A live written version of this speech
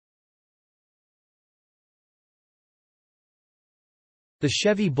The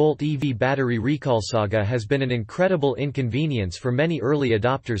Chevy Bolt EV battery recall saga has been an incredible inconvenience for many early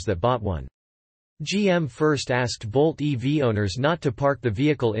adopters that bought one. GM first asked Bolt EV owners not to park the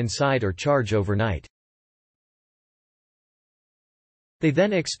vehicle inside or charge overnight. They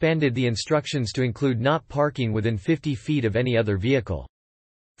then expanded the instructions to include not parking within 50 feet of any other vehicle.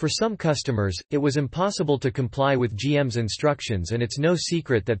 For some customers, it was impossible to comply with GM's instructions, and it's no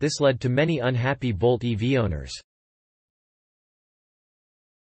secret that this led to many unhappy Bolt EV owners.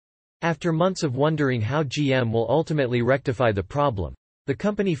 After months of wondering how GM will ultimately rectify the problem, the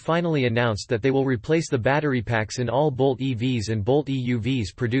company finally announced that they will replace the battery packs in all Bolt EVs and Bolt EUVs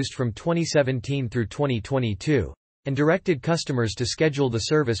produced from 2017 through 2022, and directed customers to schedule the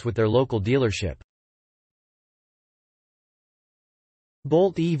service with their local dealership.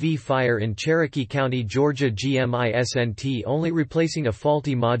 Bolt EV fire in Cherokee County, Georgia. GM isn't only replacing a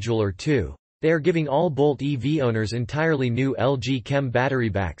faulty module or two. They are giving all Bolt EV owners entirely new LG Chem battery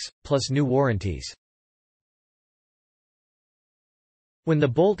backs, plus new warranties. When the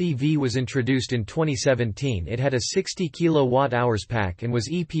Bolt EV was introduced in 2017, it had a 60 kWh pack and was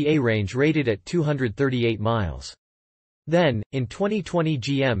EPA range rated at 238 miles. Then, in 2020,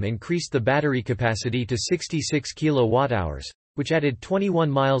 GM increased the battery capacity to 66 kWh, which added 21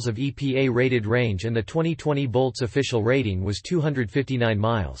 miles of EPA rated range, and the 2020 Bolt's official rating was 259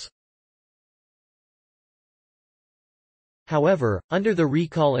 miles. However, under the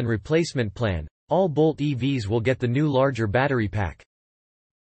recall and replacement plan, all Bolt EVs will get the new larger battery pack.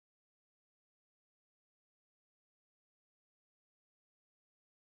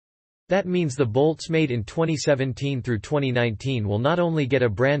 That means the Bolts made in 2017 through 2019 will not only get a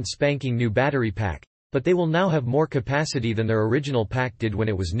brand spanking new battery pack, but they will now have more capacity than their original pack did when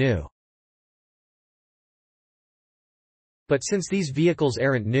it was new. But since these vehicles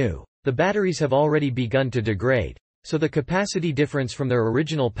aren't new, the batteries have already begun to degrade, so the capacity difference from their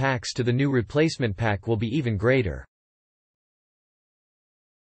original packs to the new replacement pack will be even greater.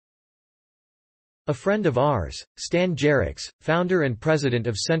 A friend of ours, Stan Jerix, founder and president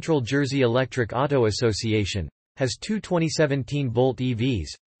of Central Jersey Electric Auto Association, has two 2017 Bolt EVs,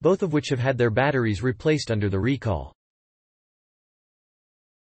 both of which have had their batteries replaced under the recall.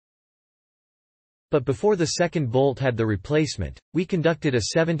 But before the second Bolt had the replacement, we conducted a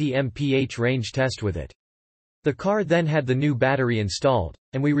 70 mph range test with it. The car then had the new battery installed,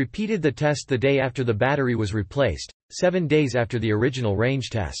 and we repeated the test the day after the battery was replaced, 7 days after the original range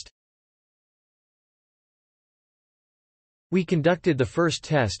test. We conducted the first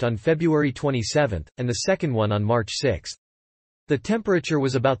test on February 27, and the second one on March 6. The temperature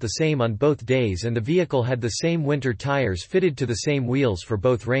was about the same on both days, and the vehicle had the same winter tires fitted to the same wheels for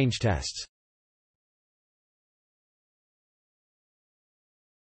both range tests.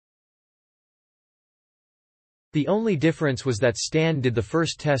 The only difference was that Stan did the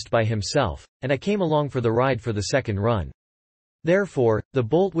first test by himself, and I came along for the ride for the second run. Therefore, the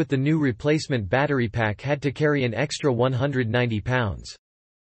Bolt with the new replacement battery pack had to carry an extra 190 pounds.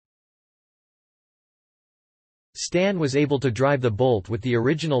 Stan was able to drive the Bolt with the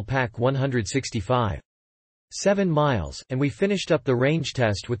original pack 165.7 miles, and we finished up the range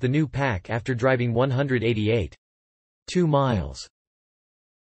test with the new pack after driving 188.2 miles.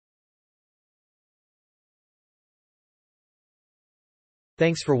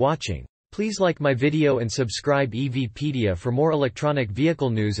 Thanks for watching. Please like my video and subscribe EVPedia for more electronic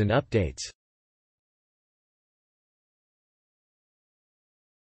vehicle news and updates.